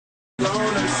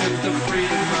Loner sits the free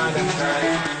mind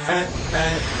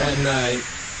at night.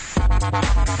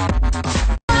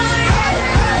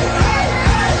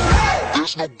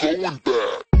 There's no going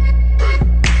back.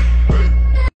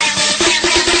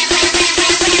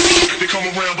 They come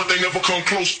around, but they never come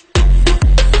close.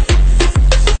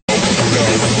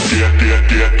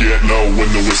 Get low when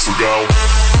the whistle go.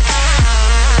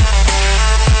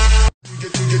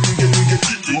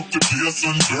 Up the PS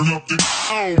and turn up the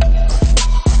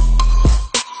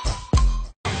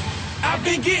I've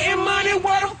been getting money,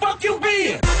 where the fuck you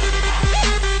been?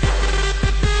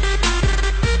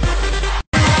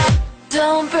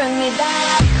 Don't bring me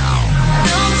down.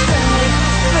 Don't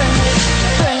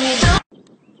bring me down.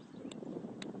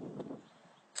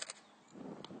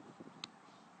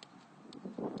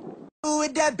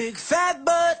 With that big fat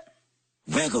butt.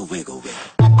 Wiggle, wiggle, wiggle.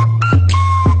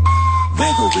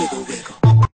 Wiggle, wiggle, wiggle.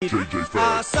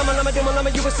 Summon, I'm a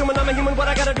you assuming I'm a human. What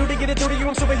I gotta do to get it through to you?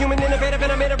 I'm superhuman, innovative,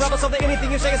 and I made a rubber so that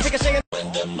anything you say is sick of shaking.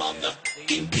 When the mother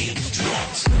beat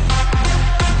drops.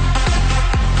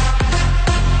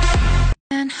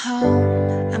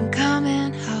 I'm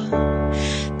coming home.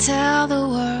 Tell the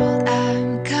world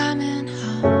I'm coming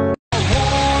home.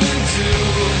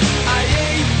 I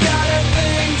ain't got a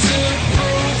thing to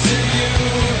prove to you.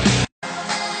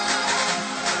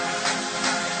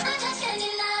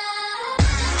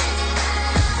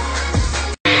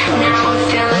 Now I'm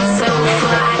feeling so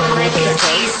fly like a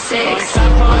G6.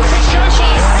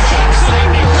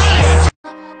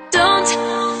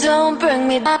 Don't bring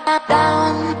me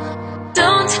down.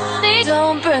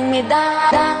 Don't bring me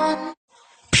down.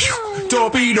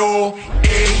 Torpedo,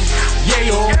 yeah,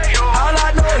 yo. All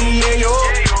I know is yeah, yo.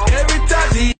 Every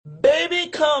time he baby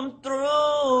come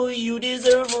through, you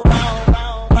deserve a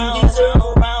round. You deserve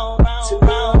a round.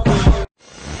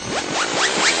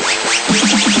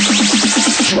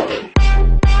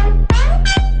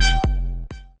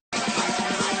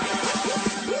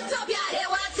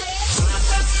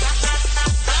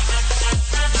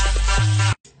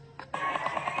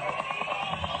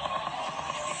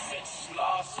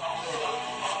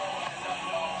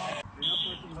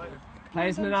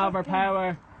 Placement over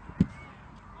power.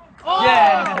 Oh,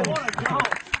 yeah! What a goal!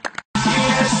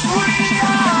 Yes, we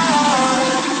are.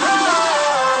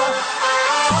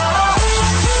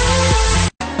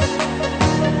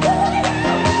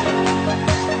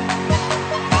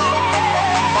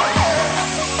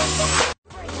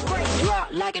 Drop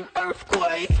like an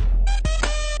earthquake.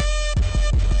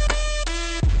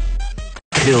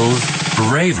 Kills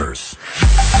ravers.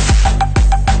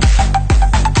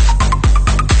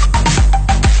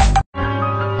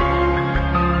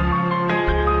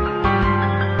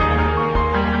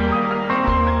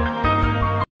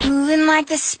 Like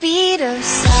the speed of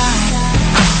sound.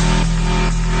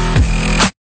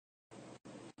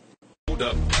 hold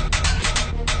up.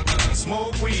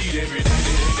 Smoke weed every day.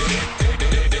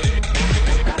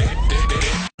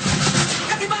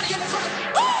 Everybody in the front.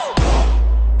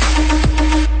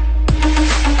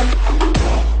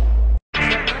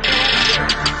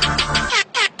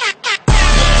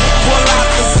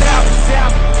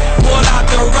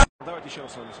 Давайте еще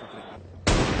раз с вами смотреть.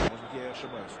 Может быть, я и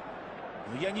ошибаюсь.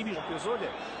 Но я не вижу в эпизоде.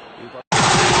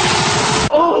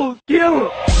 Oh, kill!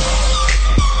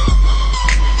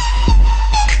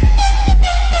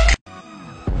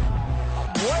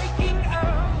 Waking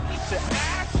up to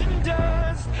action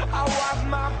dust. I wipe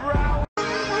my brow.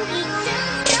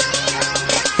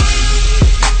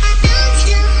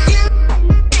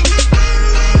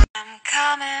 I'm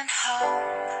coming home.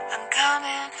 I'm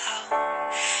coming home.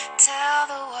 Tell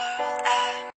the world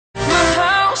I'm My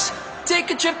house.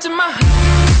 Take a trip to my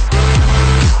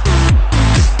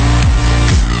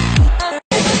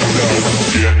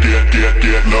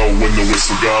Get low when the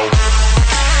whistle go.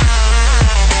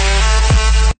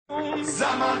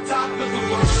 I'm on top of the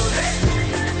world.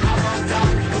 I'm on top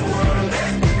of the world.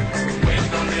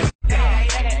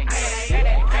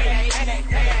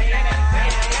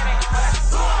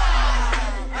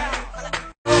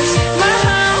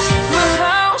 My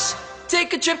house.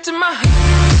 Take a trip to my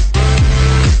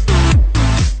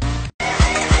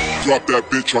Drop that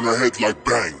bitch on her head like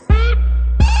bang.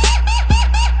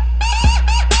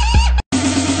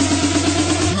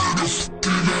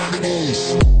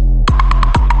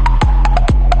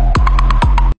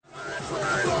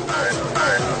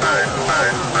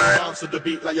 To the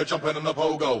beat like you're jumping on the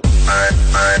pogo.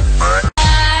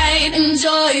 I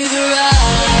enjoy the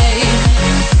ride.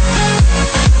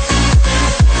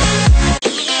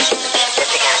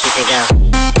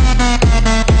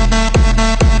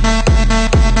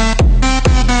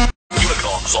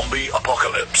 Unicorn zombie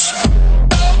apocalypse.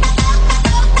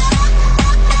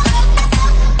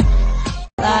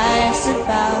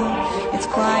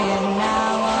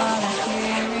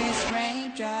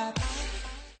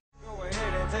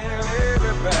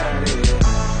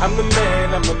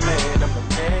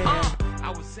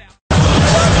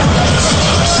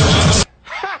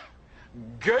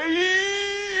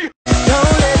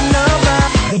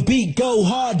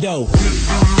 torpedo.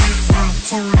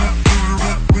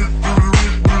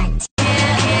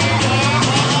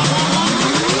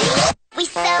 We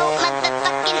so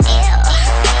motherfucking ill.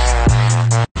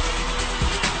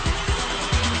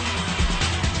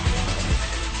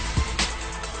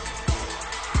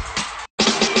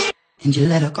 And you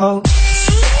let her go.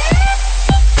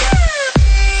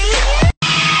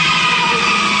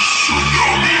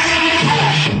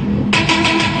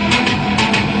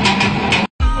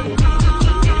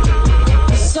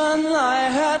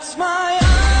 Sunlight hurts my eyes.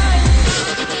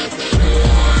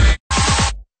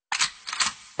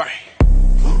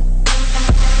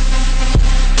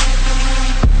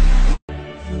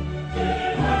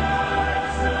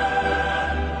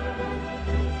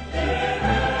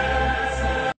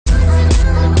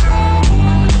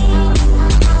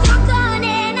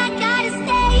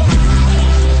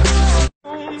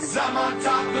 I'm on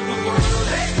top of the world,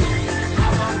 eh?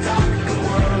 I'm on top of the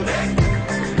world, eh?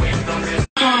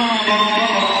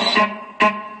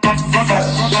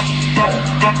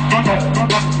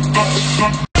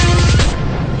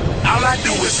 All I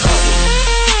do is hustle.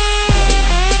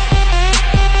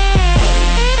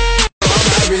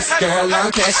 Girl,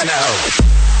 I'm cashing out.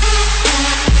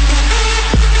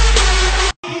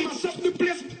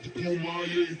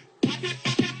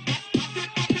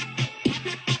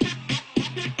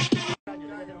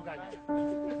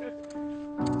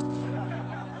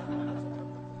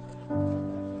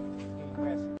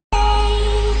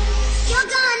 You're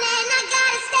gone and I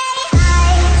gotta stay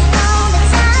high all the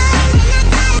time.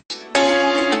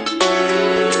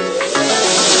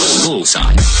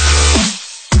 Bullseye.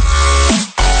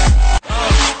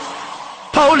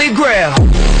 Holy Grail.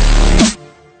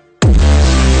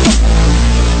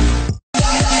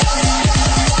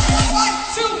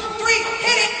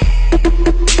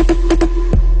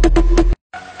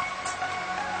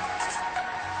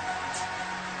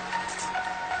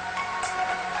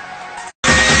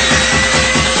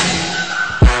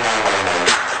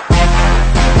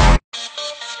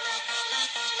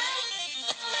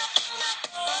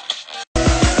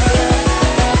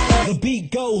 The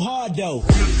beat go hard though.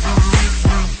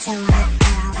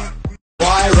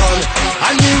 Why run?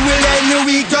 And you will end your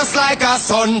week just like a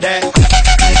Sunday.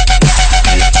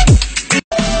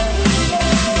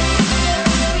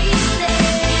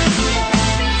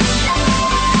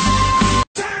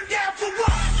 Turn down for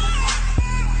what?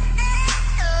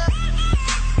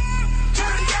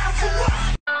 Turn down for what?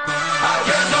 I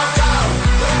get knocked out.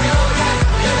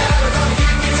 You're never gonna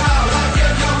keep me down. I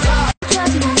get knocked out.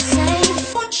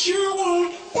 What you want?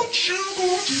 What you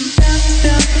want?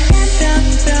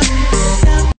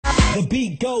 The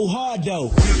beat go hard though.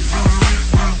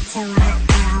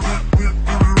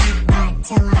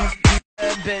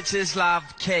 Bitches love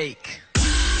cake.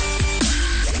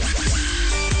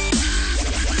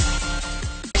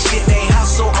 Shit, they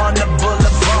hustle on the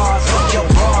boulevard. Fuck your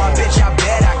bar, bitch, I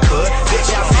bet I could.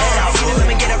 Bitch, I bet I would. Let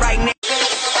me get it right now.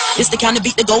 It's the kind of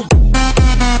beat to go.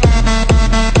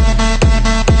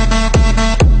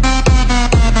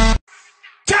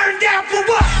 Turn down for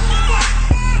what?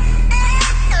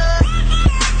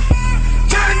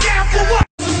 Turn down for what?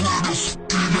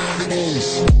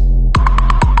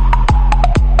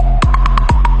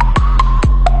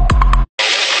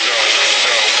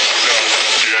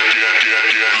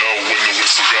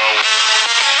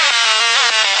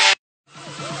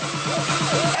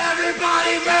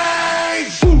 Everybody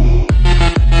rage!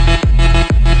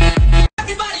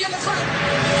 Everybody in the front!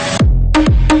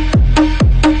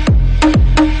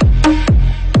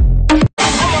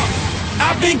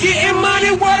 I've been getting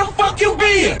money, where the fuck you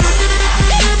been?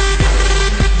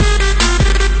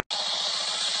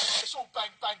 It's all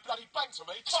bang, bang, bloody bang to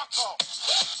me. Fuck off.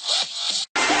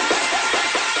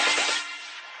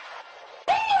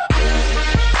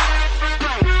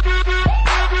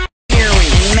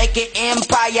 Make it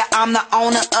empire, I'm the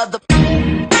owner of the.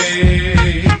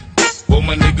 Hey, well,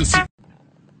 my niggas.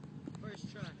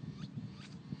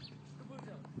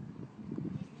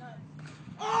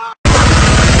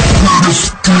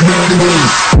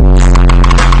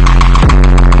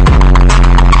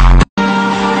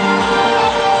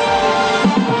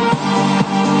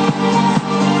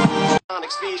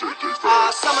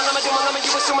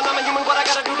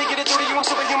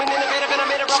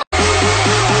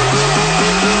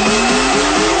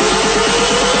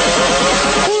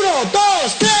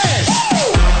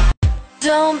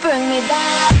 Don't bring me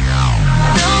back.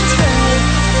 Don't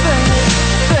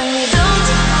bring me, don't.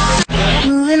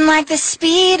 Moving like the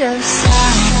speed of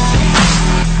sound.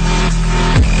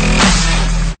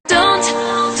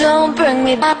 Don't bring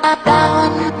me down.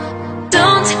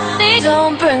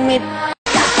 Don't bring me.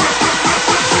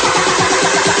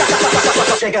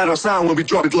 Check out our sound when we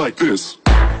drop it like this.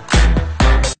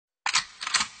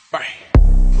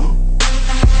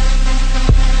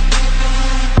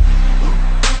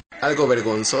 Algo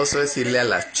vergonzoso es irle a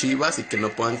las Chivas y que no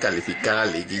puedan calificar a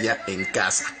liguilla en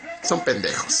casa. Son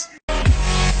pendejos.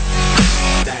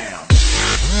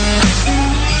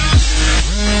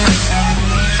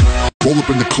 Roll up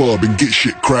in the club and get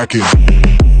shit cracking.